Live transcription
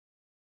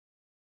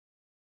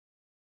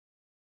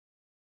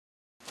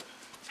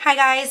Hi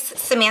guys,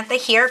 Samantha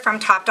here from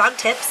Top Dog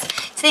Tips.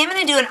 Today I'm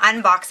going to do an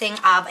unboxing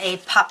of a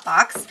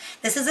PupBox.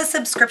 This is a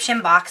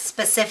subscription box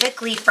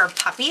specifically for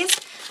puppies.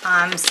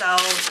 So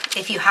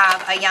if you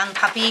have a young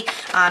puppy,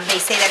 they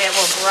say that it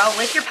will grow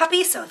with your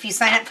puppy. So if you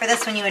sign up for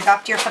this when you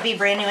adopt your puppy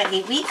brand new at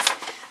 8 weeks,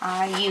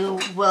 you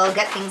will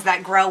get things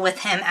that grow with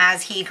him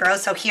as he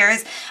grows. So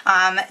here's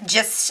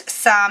just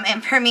some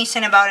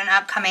information about an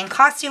upcoming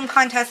costume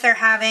contest they're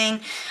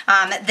having.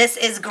 This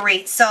is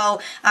great.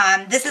 So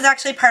this is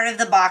actually part of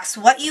the box.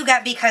 What you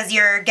get because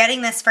you're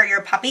getting this for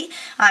your puppy,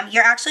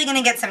 you're actually going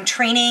to get some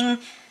training,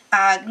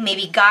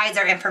 maybe guides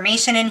or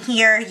information in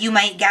here. You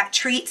might get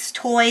treats,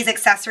 toys,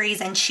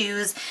 accessories, and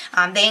shoes.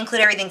 They include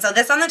everything. So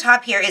this on the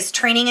top here is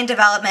training and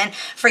development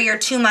for your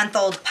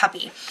 2-month-old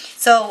puppy.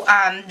 So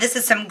this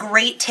is some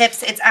great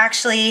tips. It's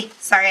actually,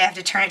 sorry, I have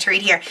to turn it to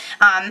read here.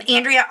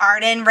 Andrea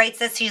Arden writes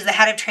this. She's the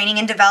head of training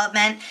and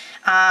development.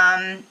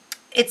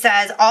 It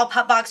says, all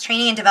PupBox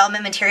training and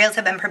development materials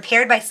have been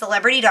prepared by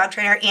celebrity dog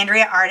trainer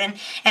Andrea Arden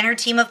and her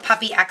team of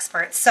puppy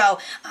experts. So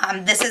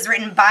this is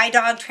written by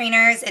dog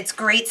trainers. It's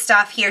great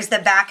stuff. Here's the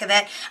back of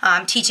it,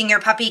 teaching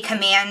your puppy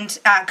come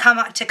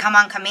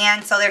on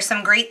command. So there's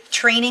some great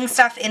training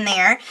stuff in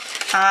there.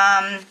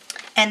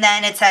 And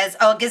then it says,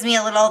 oh, it gives me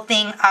a little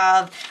thing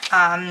of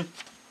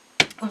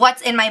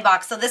what's in my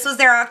box. So this was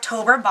their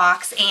October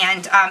box,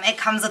 and it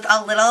comes with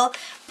a little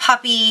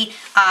puppy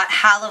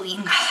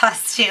Halloween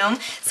costume.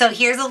 So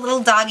here's a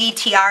little doggy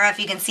tiara, if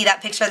you can see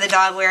that picture of the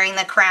dog wearing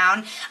the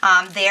crown.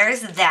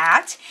 There's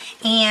that.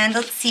 And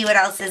let's see what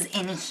else is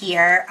in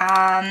here.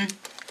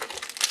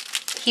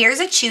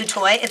 Here's a chew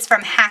toy. It's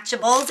from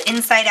Hatchables,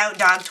 Inside Out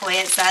Dog Toy,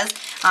 it says.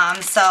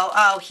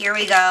 Oh, here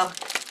we go.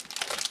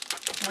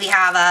 We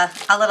have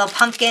a little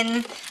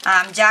pumpkin,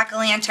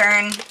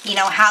 jack-o'-lantern,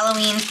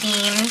 Halloween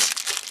themed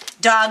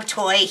dog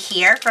toy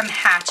here from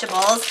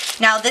Hatchables.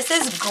 Now this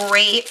is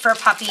great for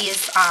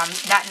puppies.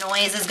 That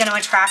noise is going to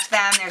attract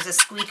them. There's a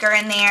squeaker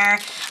in there.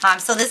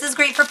 So this is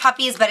great for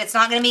puppies, but it's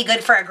not going to be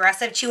good for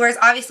aggressive chewers.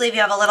 Obviously, if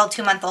you have a little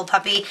 2-month-old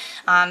puppy,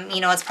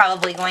 it's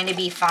probably going to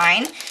be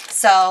fine.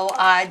 So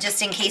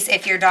just in case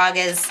if your dog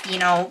is,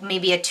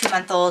 maybe a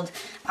 2-month-old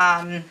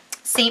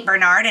St.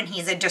 Bernard and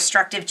he's a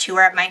destructive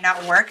chewer, it might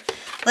not work.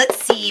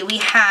 Let's see, we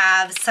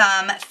have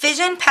some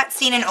Fission Pet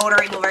Stain and Odor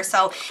Remover.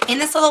 So in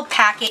this little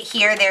packet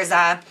here, there's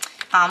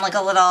like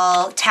a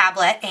little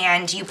tablet,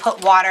 and you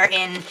put water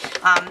in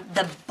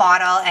the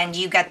bottle and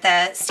you get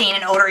the stain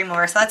and odor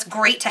remover. So that's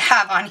great to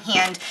have on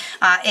hand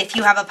if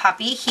you have a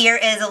puppy. Here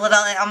is a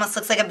little, it almost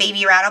looks like a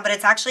baby rattle, but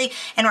it's actually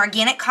an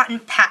organic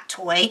cotton pat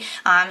toy.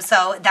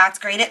 So that's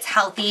great. It's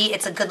healthy.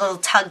 It's a good little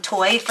tug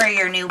toy for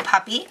your new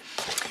puppy.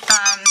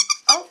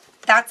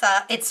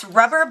 It's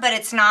rubber, but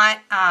it's not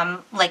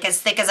like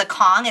as thick as a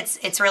Kong.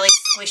 It's really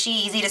squishy,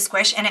 easy to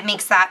squish, and it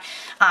makes that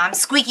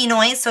squeaky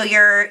noise, so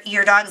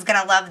your dog's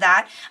gonna love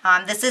that.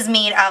 This is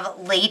made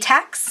of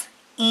latex,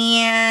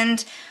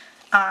 and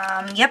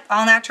yep,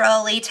 all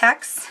natural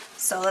latex.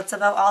 So that's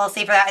about all I'll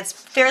say for that. It's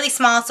fairly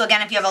small, so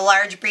again, if you have a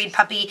large breed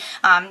puppy,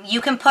 you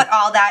can put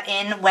all that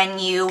in when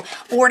you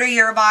order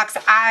your box.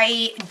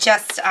 I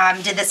just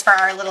did this for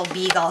our little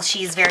beagle.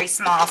 She's very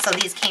small, so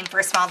these came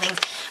for small things.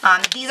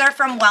 These are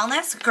from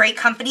Wellness, great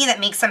company that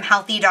makes some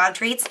healthy dog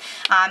treats.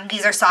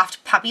 These are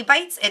soft puppy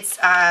bites. It's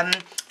a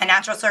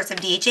natural source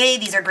of DHA.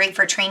 These are great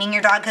for training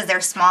your dog because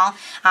they're small.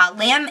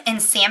 Lamb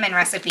and salmon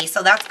recipe,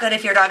 so that's good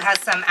if your dog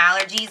has some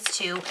allergies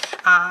to,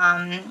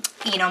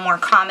 more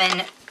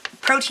common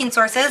protein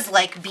sources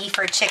like beef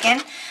or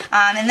chicken.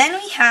 And then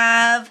we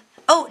have,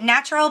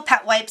 natural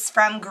pet wipes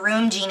from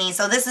Groom Genie.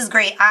 So this is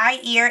great.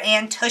 Eye, ear,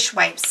 and tush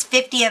wipes.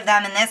 50 of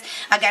them in this.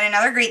 Again,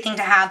 another great thing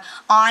to have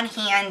on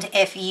hand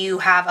if you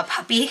have a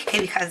puppy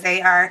because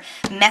they are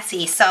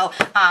messy. So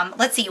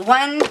let's see.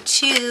 1,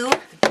 2,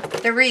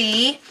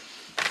 3,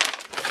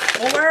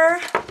 4,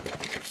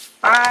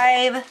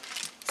 5,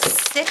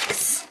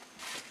 6,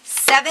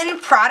 7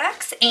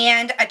 products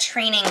and a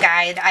training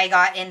guide I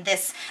got in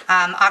this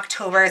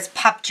October's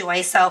Pup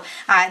Joy. So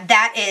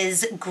that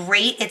is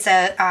great. It's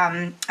a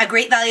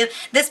great value.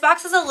 This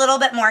box is a little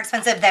bit more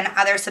expensive than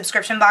other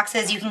subscription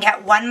boxes. You can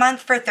get 1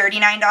 month for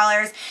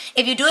 $39.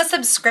 If you do a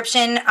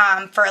subscription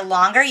for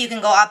longer, you can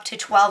go up to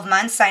 12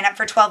 months, sign up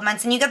for 12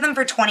 months, and you get them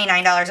for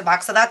 $29 a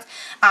box. So that's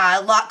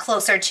a lot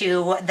closer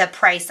to the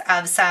price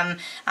of some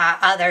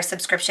other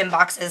subscription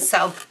boxes.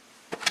 So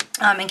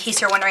in case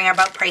you're wondering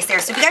about price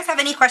there. So if you guys have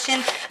any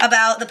questions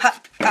about the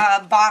Pup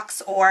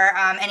box or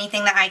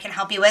anything that I can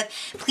help you with,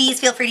 please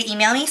feel free to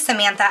email me,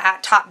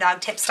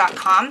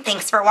 Samantha@topdogtips.com.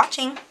 Thanks for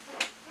watching.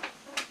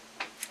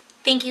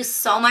 Thank you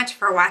so much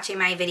for watching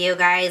my video,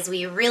 guys.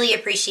 We really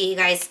appreciate you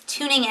guys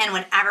tuning in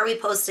whenever we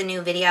post a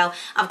new video.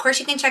 Of course,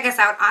 you can check us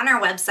out on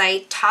our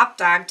website,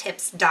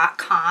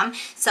 topdogtips.com.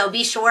 So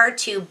be sure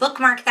to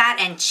bookmark that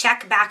and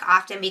check back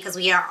often because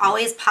we are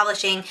always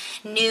publishing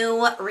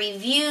new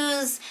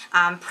reviews,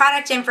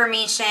 product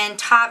information,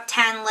 top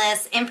 10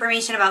 lists,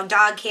 information about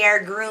dog care,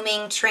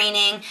 grooming,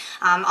 training,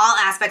 all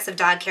aspects of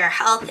dog care,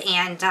 health,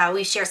 and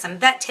we share some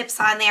vet tips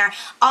on there,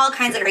 all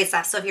kinds of great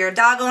stuff. So if you're a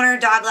dog owner,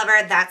 dog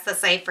lover, that's the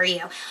site for you.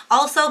 you.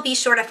 Also, be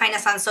sure to find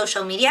us on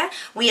social media.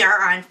 We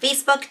are on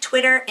Facebook,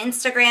 Twitter,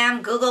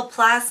 Instagram, Google+.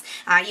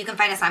 You can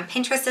find us on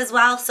Pinterest as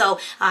well. So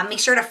make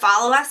sure to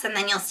follow us, and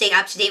then you'll stay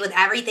up to date with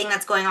everything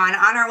that's going on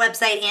our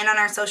website and on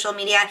our social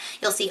media.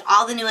 You'll see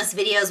all the newest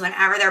videos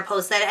whenever they're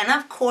posted. And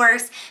of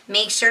course,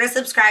 make sure to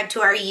subscribe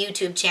to our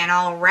YouTube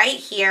channel right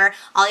here.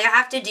 All you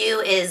have to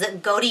do is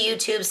go to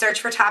YouTube,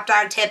 search for Top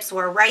Dog Tips.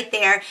 We're right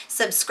there.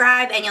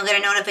 Subscribe, and you'll get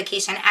a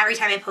notification every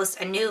time I post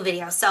a new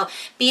video. So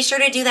be sure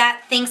to do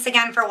that. Thanks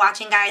again for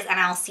watching, guys, and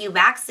I'll see you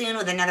back soon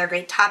with another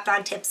great Top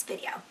Dog Tips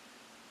video.